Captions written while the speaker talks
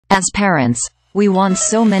As parents, we want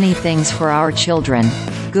so many things for our children: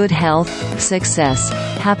 good health, success,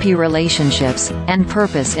 happy relationships, and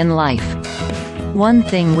purpose in life. One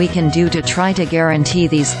thing we can do to try to guarantee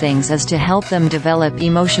these things is to help them develop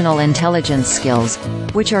emotional intelligence skills,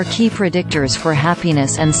 which are key predictors for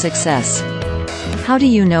happiness and success. How do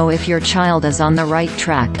you know if your child is on the right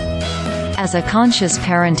track? As a conscious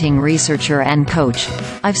parenting researcher and coach,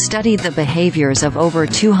 I've studied the behaviors of over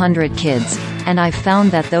 200 kids, and I've found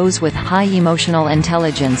that those with high emotional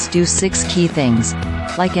intelligence do 6 key things.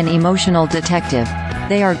 Like an emotional detective,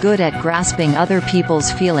 they are good at grasping other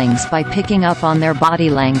people's feelings by picking up on their body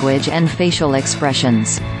language and facial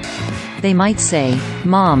expressions. They might say,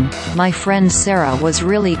 "Mom, my friend Sarah was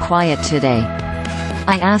really quiet today.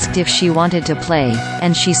 I asked if she wanted to play,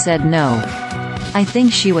 and she said no. I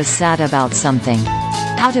think she was sad about something."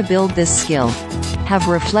 How to build this skill? Have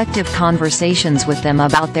reflective conversations with them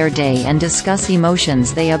about their day and discuss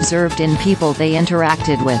emotions they observed in people they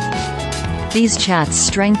interacted with. These chats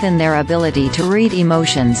strengthen their ability to read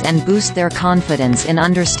emotions and boost their confidence in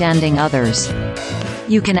understanding others.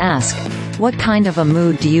 You can ask, "What kind of a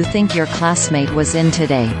mood do you think your classmate was in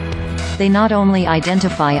today?" They not only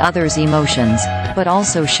identify others' emotions, but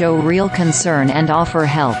also show real concern and offer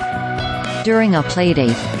help. During a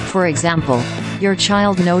playdate, for example, your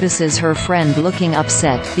child notices her friend looking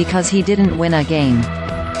upset because he didn't win a game.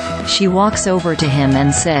 She walks over to him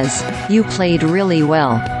and says, "You played really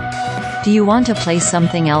well. Do you want to play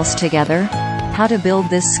something else together?" How to build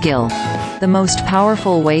this skill? The most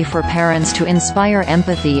powerful way for parents to inspire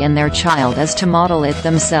empathy in their child is to model it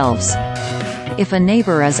themselves. If a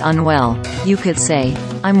neighbor is unwell, you could say,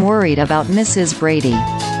 "I'm worried about Mrs. Brady.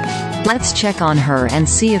 Let's check on her and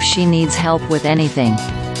see if she needs help with anything."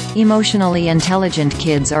 Emotionally intelligent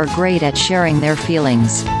kids are great at sharing their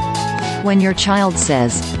feelings. When your child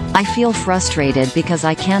says, "I feel frustrated because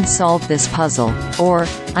I can't solve this puzzle," or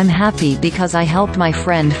 "I'm happy because I helped my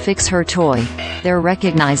friend fix her toy," they're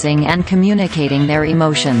recognizing and communicating their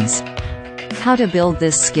emotions. How to build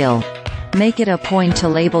this skill? Make it a point to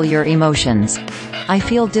label your emotions. "I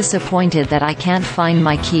feel disappointed that I can't find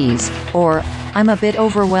my keys," or "I'm a bit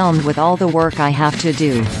overwhelmed with all the work I have to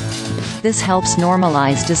do." This helps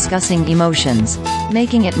normalize discussing emotions,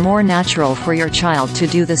 making it more natural for your child to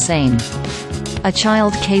do the same. A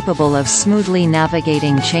child capable of smoothly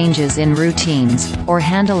navigating changes in routines, or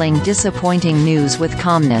handling disappointing news with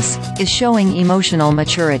calmness, is showing emotional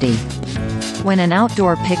maturity. When an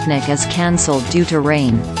outdoor picnic is cancelled due to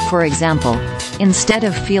rain, for example, instead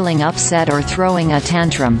of feeling upset or throwing a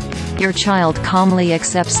tantrum, your child calmly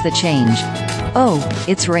accepts the change. "Oh,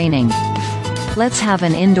 it's raining. Let's have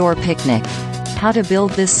an indoor picnic." How to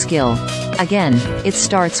build this skill? Again, it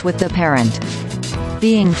starts with the parent.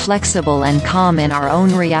 Being flexible and calm in our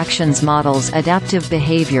own reactions models adaptive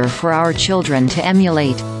behavior for our children to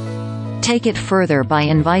emulate. Take it further by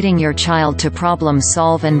inviting your child to problem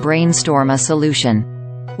solve and brainstorm a solution.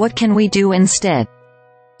 What can we do instead?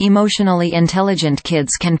 Emotionally intelligent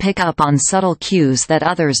kids can pick up on subtle cues that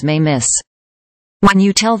others may miss. When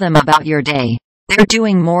you tell them about your day, they're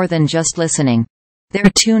doing more than just listening.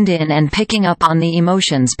 They're tuned in and picking up on the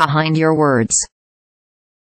emotions behind your words.